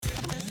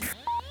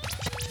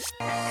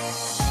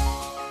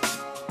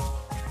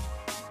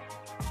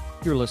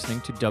You're listening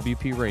to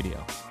WP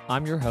Radio.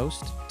 I'm your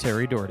host,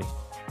 Terry Doherty.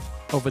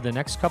 Over the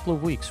next couple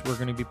of weeks, we're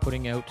going to be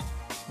putting out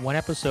one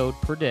episode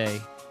per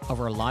day of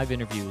our live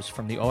interviews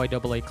from the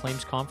OIAA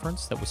Claims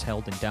Conference that was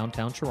held in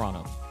downtown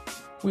Toronto.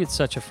 We had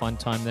such a fun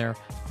time there,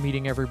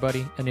 meeting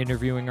everybody and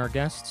interviewing our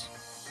guests.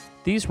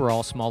 These were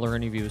all smaller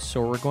interviews,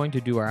 so we're going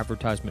to do our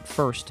advertisement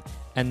first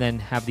and then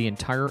have the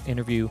entire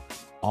interview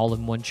all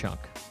in one chunk.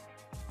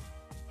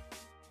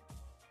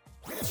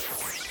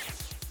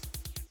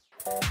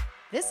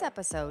 This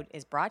episode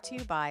is brought to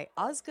you by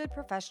Osgood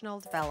Professional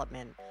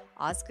Development.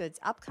 Osgood's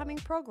upcoming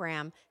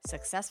program,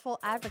 Successful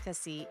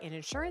Advocacy in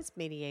Insurance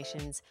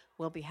Mediations,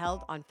 will be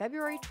held on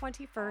February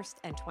 21st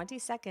and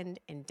 22nd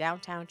in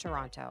downtown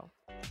Toronto.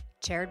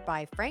 Chaired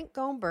by Frank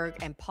Gomberg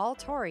and Paul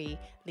Torrey,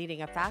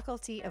 leading a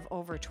faculty of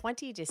over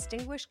 20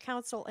 distinguished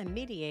counsel and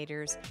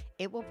mediators,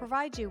 it will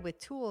provide you with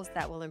tools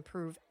that will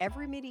improve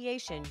every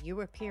mediation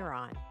you appear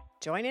on.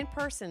 Join in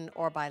person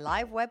or by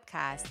live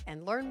webcast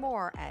and learn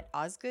more at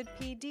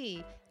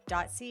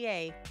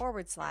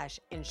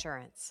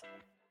osgoodpd.ca/insurance.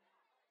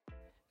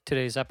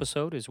 Today's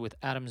episode is with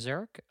Adam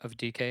Zarek of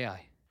DKI.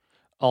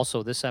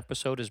 Also, this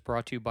episode is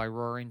brought to you by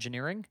Roar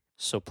Engineering,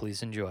 so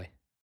please enjoy.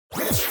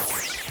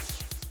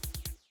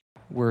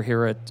 We're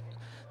here at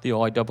the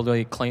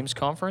OIAA Claims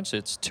Conference.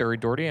 It's Terry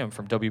Doherty. I'm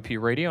from WP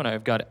Radio, and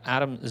I've got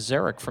Adam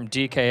Zarek from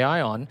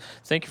DKI on.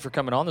 Thank you for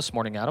coming on this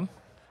morning, Adam.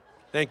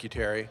 Thank you,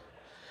 Terry.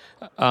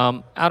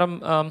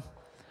 Adam,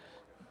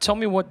 tell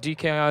me what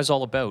DKI is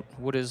all about.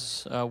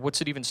 What's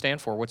it even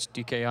stand for? What's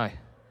DKI?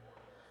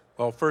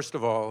 Well, first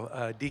of all,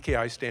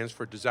 DKI stands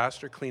for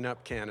Disaster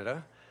Cleanup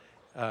Canada.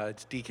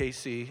 It's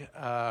DKC.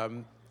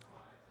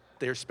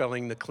 They're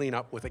spelling the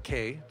cleanup with a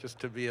K, just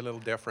to be a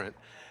little different.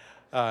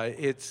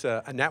 It's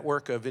a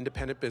network of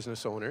independent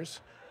business owners.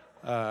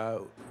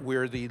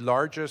 We're the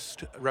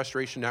largest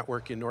restoration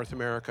network in North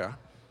America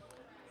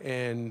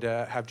and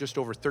have just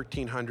over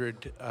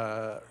 1,300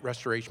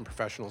 restoration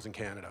professionals in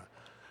Canada.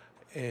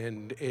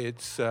 And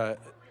it's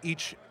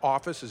each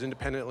office is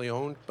independently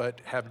owned, but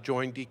have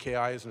joined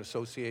DKI as an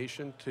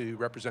association to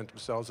represent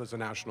themselves as a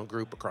national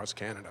group across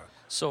Canada.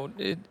 So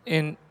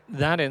in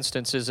that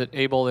instance, is it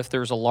able, if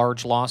there's a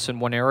large loss in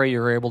one area,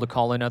 you're able to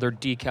call in other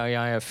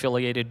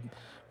DKI-affiliated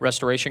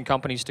restoration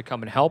companies to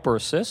come and help or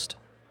assist?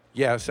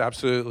 Yes,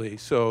 absolutely.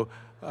 So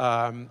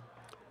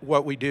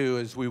what we do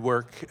is we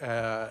work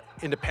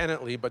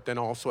independently, but then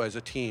also as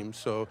a team.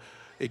 So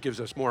it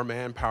gives us more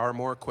manpower,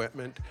 more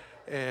equipment,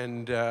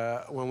 and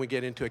when we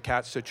get into a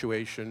CAT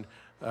situation,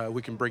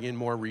 we can bring in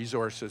more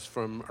resources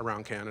from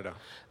around Canada.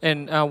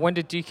 And when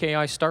did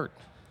DKI start?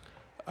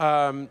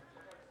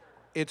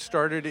 It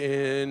started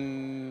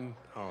in,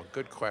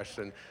 good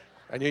question.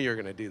 I knew you were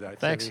going to do that.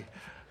 Thanks.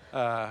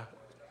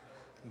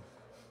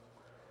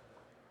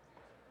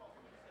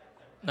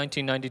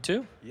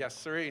 1992? Yes,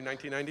 sir,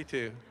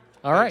 1992.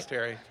 All Thanks, right.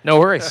 Terry. No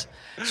worries.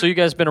 So you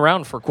guys have been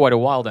around for quite a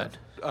while then?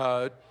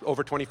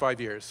 Over 25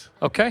 years.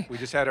 Okay. We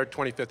just had our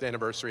 25th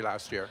anniversary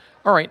last year.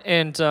 All right.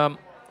 And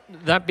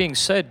that being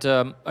said,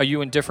 are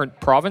you in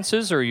different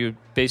provinces, or are you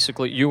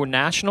basically, you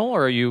national,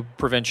 or are you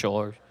provincial?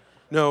 Or?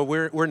 No,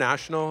 we're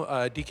national.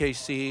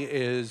 DKC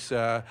is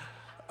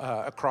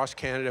across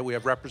Canada. We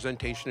have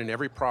representation in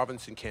every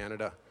province in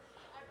Canada.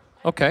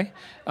 Okay.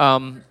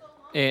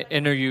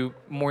 And are you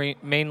more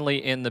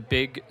mainly in the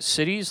big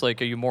cities? Like,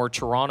 are you more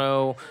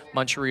Toronto,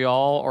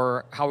 Montreal,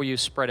 or how are you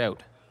spread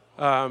out?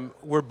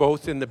 We're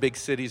both in the big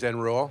cities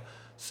and rural.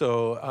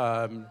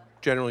 So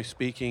generally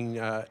speaking,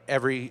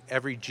 every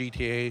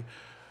GTA,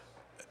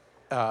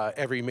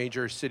 every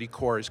major city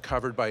core is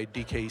covered by a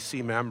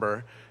DKC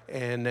member.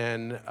 And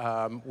then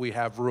we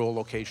have rural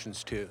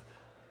locations too.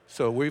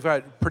 So we've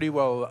had pretty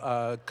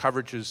well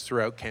coverages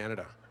throughout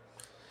Canada.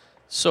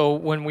 So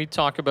when we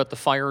talk about the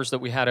fires that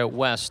we had out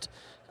west,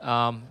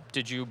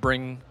 did you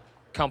bring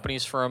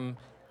companies from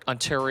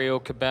Ontario,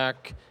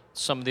 Quebec,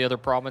 some of the other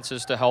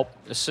provinces to help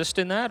assist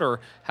in that? Or,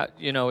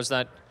 is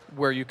that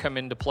where you come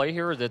into play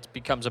here that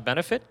becomes a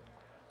benefit?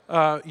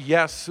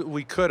 Yes,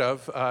 we could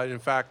have. In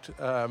fact,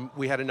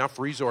 we had enough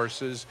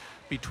resources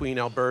between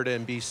Alberta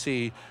and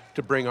BC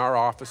to bring our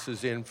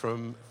offices in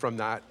from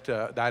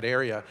that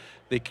area.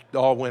 They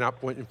all went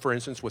up, for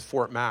instance, with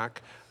Fort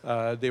Mac.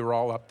 They were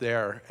all up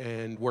there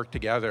and worked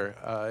together.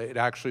 It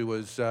actually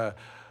was it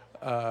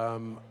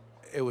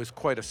was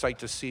quite a sight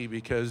to see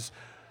because,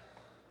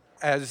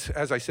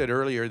 as I said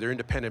earlier, they're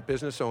independent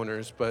business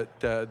owners, but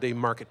they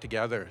market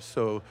together.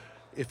 So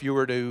if you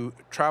were to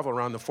travel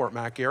around the Fort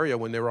Mac area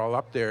when they were all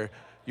up there,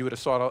 you would have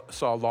saw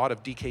a lot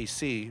of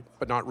DKC,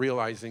 but not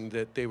realizing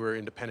that they were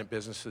independent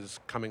businesses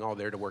coming all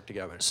there to work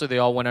together. So they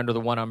all went under the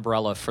one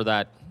umbrella for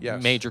that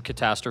major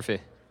catastrophe.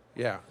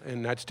 Yeah,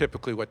 and that's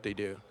typically what they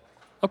do.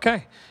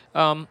 Okay.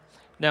 Now,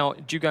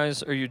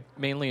 are you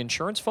mainly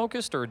insurance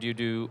focused, or do you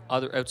do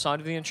other outside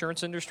of the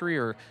insurance industry,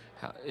 or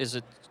is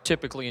it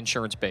typically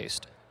insurance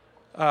based?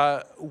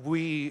 I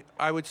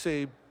would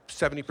say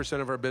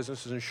 70% of our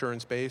business is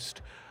insurance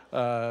based.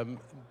 The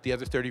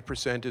other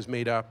 30% is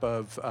made up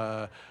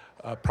of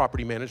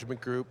property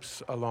management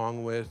groups,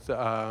 along with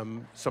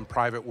some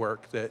private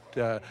work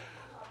that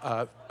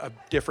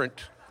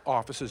different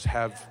offices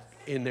have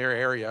in their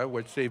area,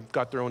 which they've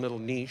got their own little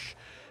niche.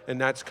 And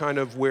that's kind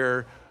of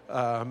where,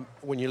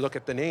 when you look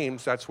at the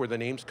names, that's where the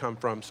names come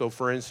from. So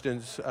for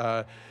instance,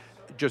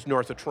 just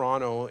north of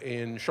Toronto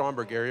in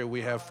Schomberg area,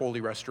 we have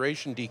Foley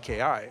Restoration,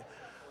 DKI.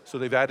 So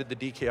they've added the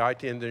DKI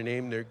to the end of their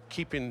name. They're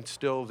keeping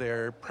still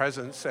their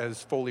presence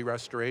as Foley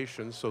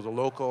Restoration. So the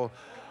local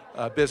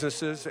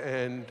businesses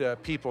and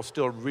people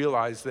still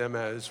realize them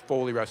as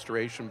Foley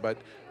Restoration, but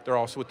they're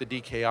also with the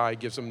DKI,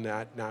 gives them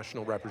that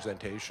national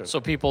representation. So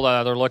people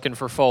they're looking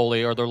for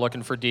Foley or they're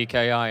looking for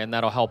DKI, and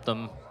that'll help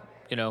them,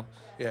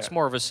 It's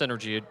more of a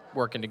synergy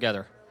working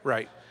together.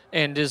 Right.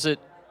 And is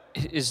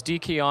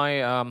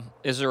DKI,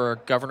 is there a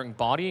governing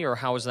body, or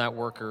how does that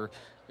work, or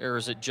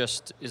is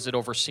it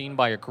overseen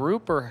by a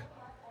group, or?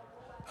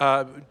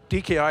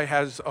 DKI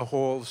has a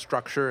whole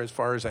structure as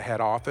far as a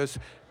head office.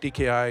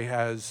 DKI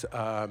has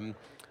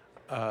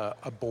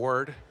a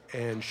board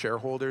and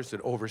shareholders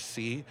that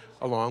oversee,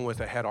 along with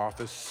a head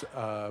office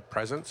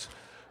presence,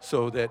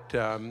 so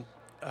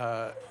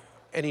that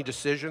any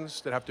decisions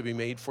that have to be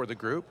made for the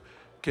group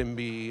can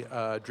be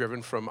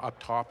driven from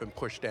up top and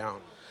pushed down.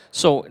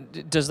 So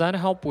does that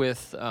help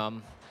with,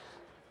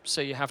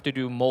 say you have to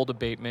do mold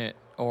abatement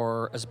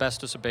or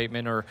asbestos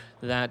abatement, or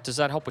does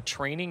that help with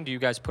training? Do you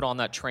guys put on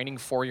that training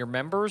for your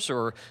members,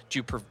 or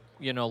do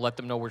you let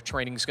them know where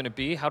training is going to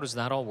be? How does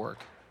that all work?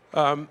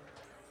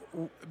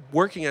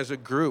 Working as a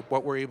group,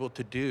 what we're able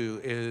to do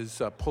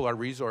is pull our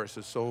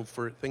resources. So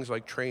for things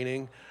like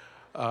training,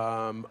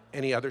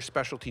 any other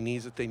specialty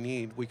needs that they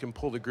need, we can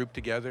pull the group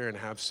together and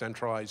have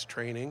centralized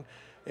training,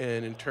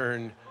 and in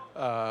turn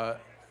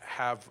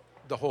have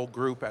the whole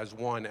group as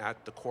one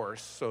at the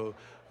course. So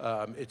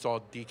it's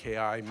all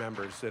DKI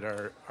members that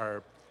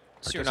are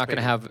So you're not going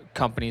to have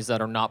companies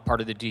that are not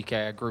part of the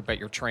DKI group at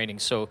your training.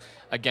 So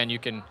again, you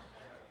can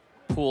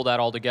pool that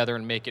all together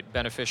and make it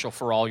beneficial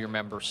for all your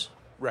members.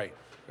 Right,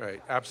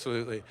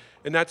 absolutely.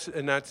 And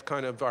that's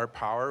kind of our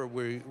power.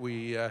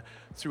 We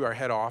through our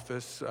head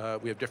office,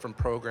 we have different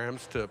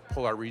programs to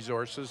pull our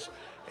resources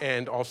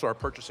and also our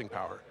purchasing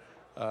power.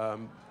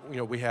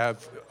 We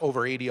have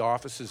over 80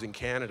 offices in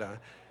Canada,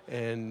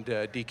 and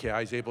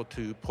DKI is able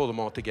to pull them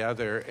all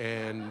together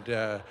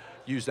and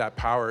use that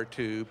power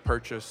to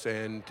purchase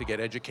and to get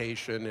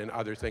education and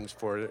other things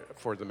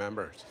for the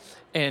members.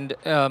 And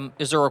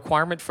is there a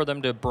requirement for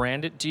them to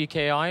brand it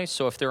DKI?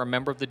 So if they're a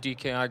member of the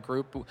DKI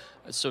group,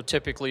 so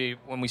typically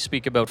when we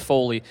speak about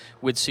Foley,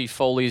 we'd see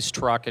Foley's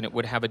truck and it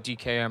would have a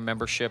DKI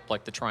membership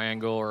like the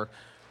triangle or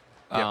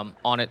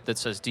on it that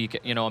says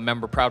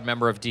DK, proud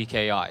member of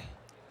DKI.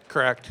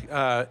 Correct.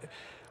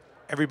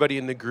 Everybody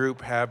in the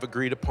group have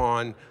agreed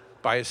upon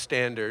by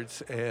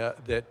standards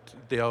that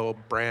they'll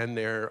brand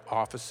their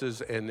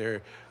offices and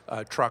their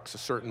trucks a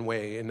certain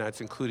way, and that's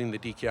including the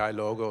DKI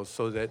logos,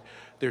 so that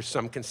there's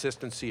some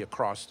consistency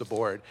across the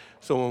board.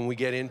 So when we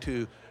get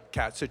into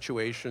CAT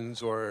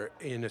situations or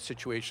in a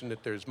situation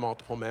that there's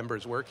multiple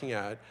members working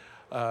at,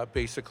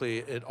 basically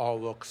it all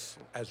looks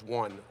as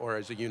one or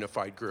as a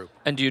unified group.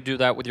 And do you do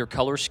that with your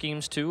color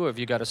schemes too? Have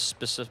you got a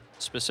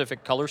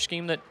specific color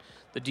scheme that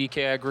the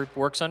DKI group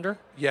works under?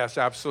 Yes,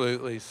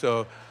 absolutely.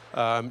 So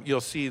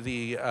you'll see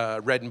the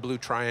red and blue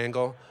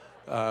triangle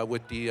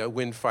with the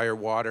wind, fire,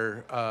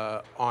 water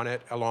on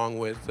it, along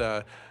with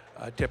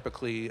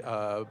typically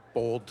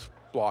bold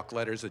block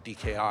letters of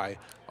DKI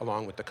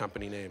along with the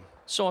company name.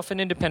 So if an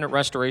independent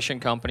restoration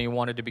company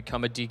wanted to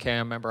become a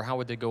DKI member, how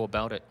would they go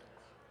about it?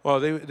 Well,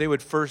 they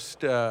would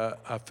first fill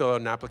out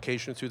an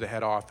application through the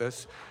head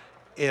office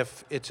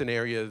if it's an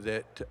area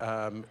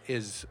that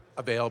is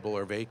available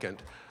or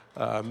vacant.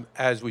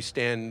 As we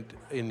stand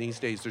in these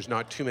days, there's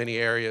not too many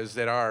areas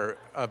that are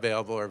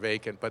available or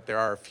vacant, but there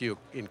are a few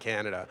in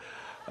Canada.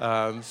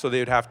 So they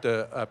would have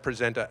to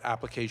present an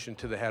application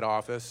to the head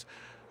office.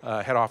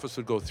 Head office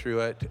would go through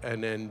it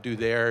and then do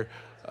their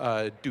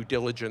due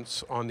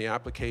diligence on the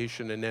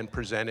application and then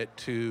present it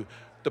to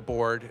the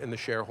board and the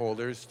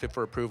shareholders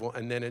for approval,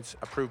 and then it's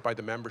approved by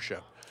the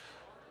membership.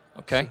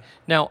 Okay.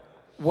 Now,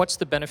 what's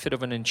the benefit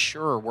of an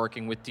insurer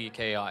working with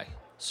DKI?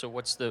 So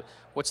what's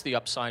the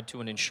upside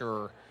to an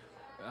insurer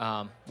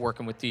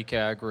working with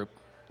DKI Group?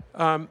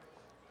 I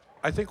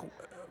think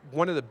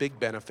one of the big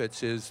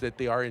benefits is that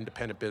they are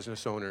independent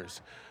business owners.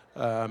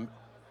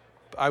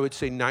 I would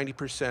say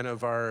 90%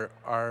 of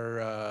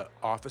our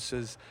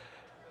offices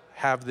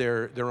have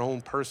their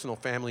own personal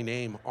family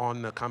name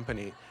on the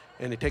company,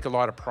 and they take a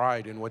lot of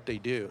pride in what they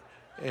do.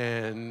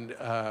 And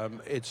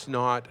it's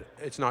not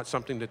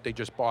something that they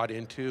just bought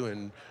into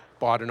and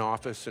bought an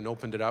office and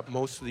opened it up.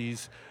 Most of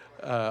these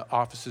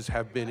offices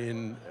have been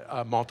in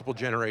multiple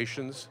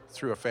generations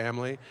through a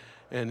family,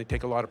 and they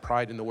take a lot of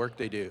pride in the work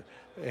they do.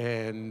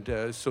 And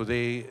so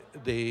they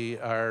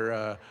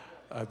are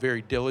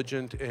very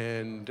diligent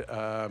and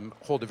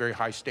hold a very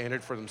high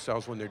standard for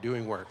themselves when they're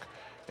doing work.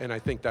 And I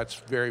think that's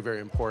very, very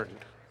important.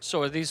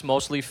 So are these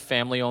mostly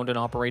family-owned and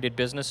operated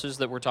businesses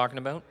that we're talking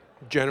about?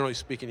 Generally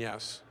speaking,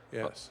 yes.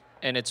 Yes.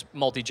 And it's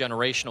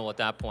multi-generational at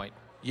that point?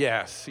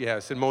 Yes,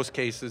 yes. In most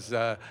cases,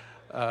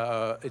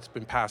 it's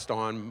been passed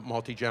on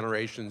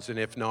multi-generations, and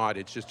if not,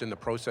 it's just in the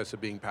process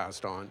of being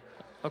passed on.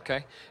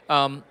 Okay.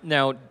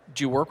 Now,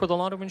 do you work with a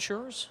lot of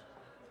insurers?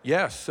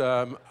 Yes,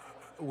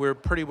 we're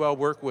pretty well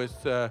worked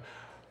with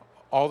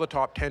all the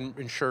top 10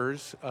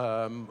 insurers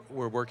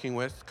we're working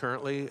with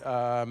currently.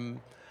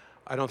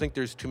 I don't think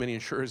there's too many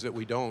insurers that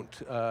we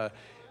don't.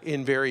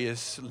 In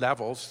various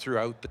levels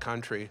throughout the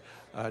country,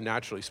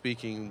 naturally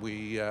speaking,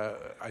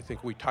 I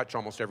think we touch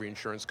almost every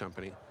insurance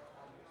company.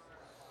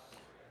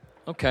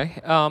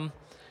 Okay.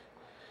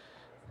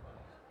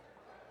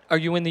 Are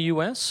you in the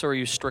U.S. or are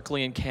you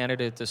strictly in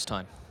Canada at this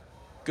time?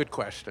 Good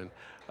question.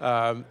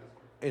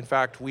 In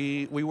fact,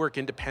 we work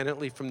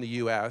independently from the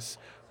U.S.,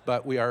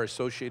 but we are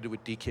associated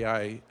with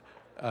DKI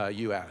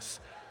U.S.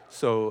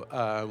 So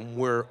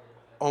we're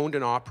owned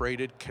and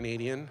operated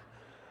Canadian,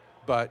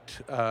 but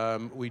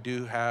we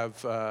do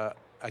have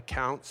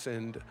accounts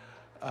and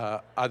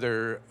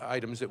other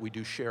items that we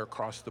do share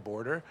across the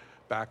border,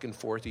 back and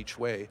forth each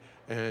way,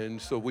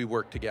 and so we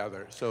work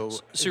together. So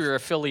you're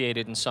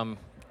affiliated in some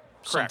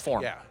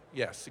form. Yeah.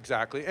 Yes,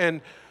 exactly.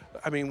 And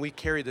I mean, we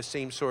carry the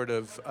same sort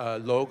of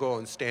logo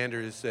and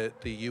standards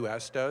that the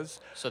U.S. does.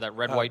 So that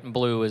red, white, and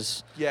blue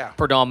is Yeah.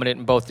 predominant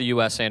in both the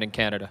U.S. and in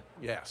Canada.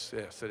 Yes,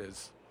 yes, it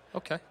is.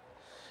 Okay.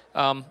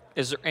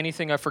 Is there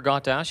anything I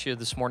forgot to ask you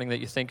this morning that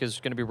you think is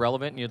going to be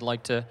relevant and you'd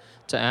like to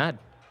add?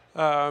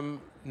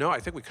 No,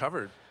 I think we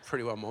covered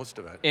pretty well most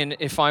of it. And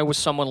if I was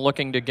someone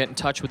looking to get in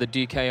touch with the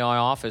DKI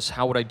office,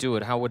 how would I do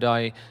it?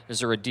 Is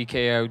there a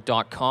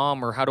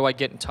DKI.com, or how do I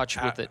get in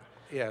touch with it?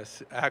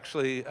 Yes,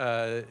 actually,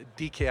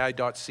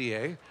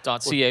 DKI.ca.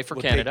 .ca for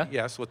Canada.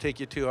 We'll take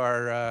you to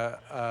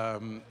our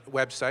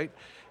website,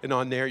 and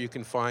on there you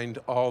can find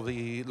all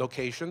the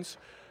locations.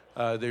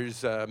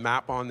 There's a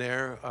map on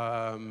there,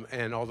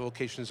 and all the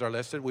locations are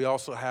listed. We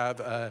also have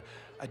a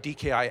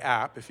DKI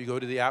app. If you go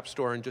to the App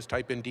Store and just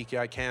type in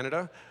DKI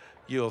Canada,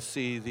 you'll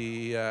see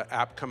the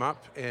app come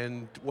up,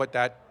 and what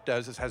that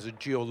does is has a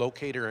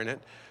geolocator in it,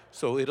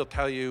 so it'll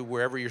tell you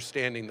wherever you're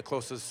standing, the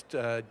closest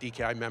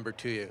DKI member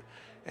to you,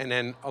 and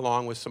then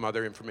along with some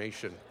other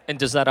information. And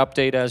does that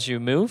update as you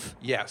move?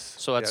 Yes.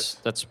 So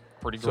that's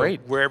pretty great.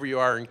 So wherever you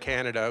are in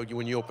Canada,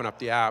 when you open up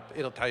the app,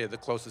 it'll tell you the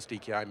closest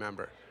DKI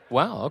member.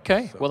 Wow,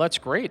 okay. Well, that's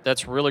great.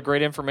 That's really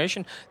great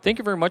information. Thank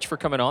you very much for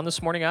coming on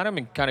this morning, Adam,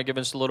 and kind of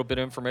giving us a little bit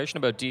of information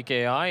about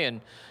DKI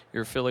and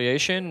your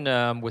affiliation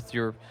with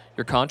your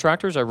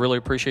contractors. I really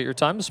appreciate your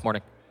time this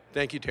morning.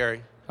 Thank you,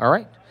 Terry. All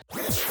right.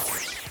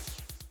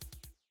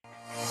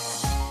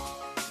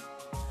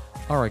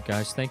 All right,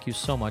 guys, thank you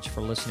so much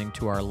for listening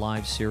to our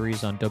live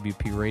series on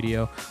WP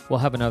Radio. We'll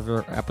have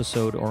another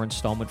episode or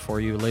installment for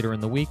you later in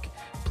the week.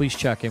 Please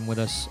check in with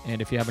us,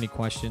 and if you have any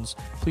questions,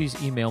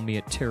 please email me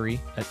at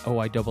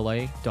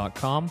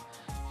terry@oiaa.com,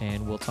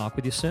 and we'll talk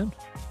with you soon.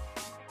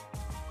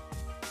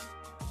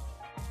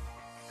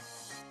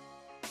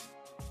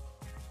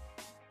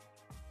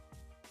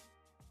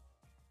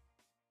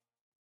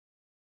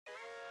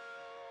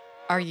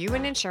 Are you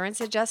an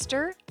insurance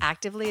adjuster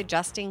actively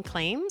adjusting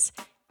claims?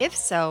 If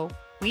so,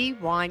 we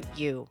want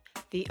you.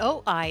 The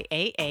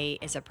OIAA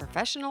is a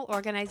professional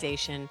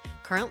organization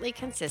currently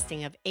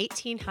consisting of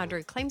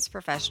 1,800 claims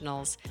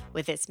professionals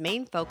with its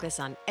main focus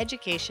on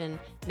education,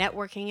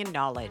 networking, and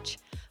knowledge.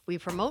 We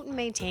promote and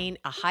maintain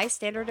a high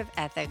standard of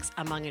ethics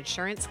among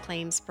insurance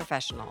claims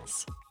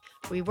professionals.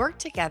 We work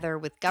together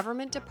with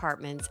government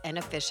departments and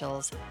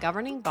officials,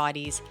 governing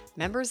bodies,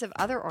 members of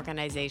other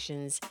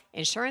organizations,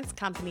 insurance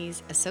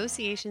companies,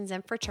 associations,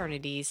 and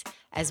fraternities,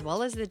 as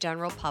well as the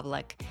general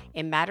public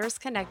in matters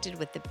connected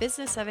with the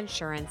business of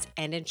insurance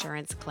and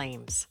insurance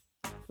claims.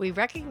 We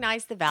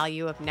recognize the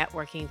value of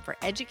networking for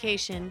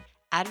education,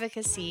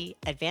 advocacy,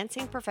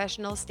 advancing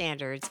professional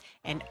standards,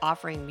 and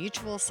offering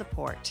mutual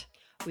support.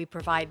 We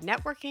provide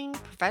networking,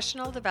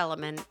 professional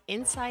development,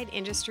 inside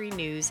industry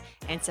news,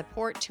 and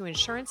support to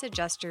insurance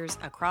adjusters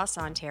across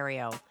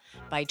Ontario.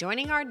 By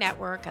joining our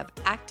network of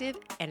active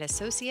and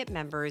associate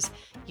members,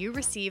 you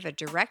receive a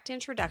direct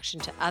introduction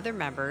to other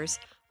members,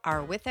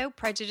 our Without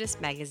Prejudice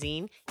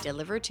magazine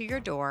delivered to your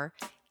door,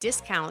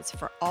 discounts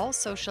for all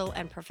social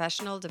and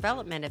professional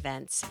development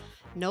events,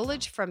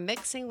 knowledge from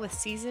mixing with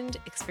seasoned,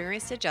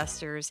 experienced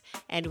adjusters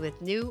and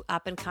with new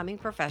up-and-coming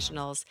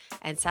professionals,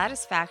 and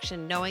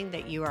satisfaction knowing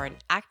that you are an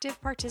active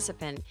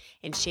participant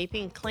in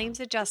shaping claims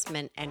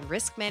adjustment and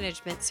risk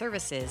management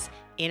services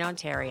in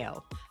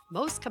Ontario.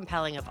 Most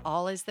compelling of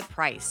all is the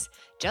price.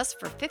 Just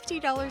for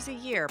 $50 a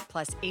year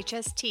plus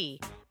HST,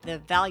 the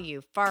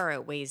value far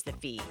outweighs the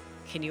fee.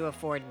 Can you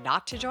afford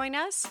not to join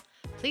us?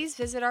 Please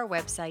visit our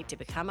website to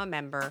become a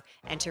member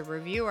and to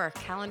review our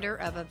calendar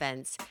of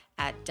events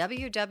at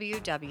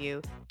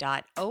www.oiaa.com.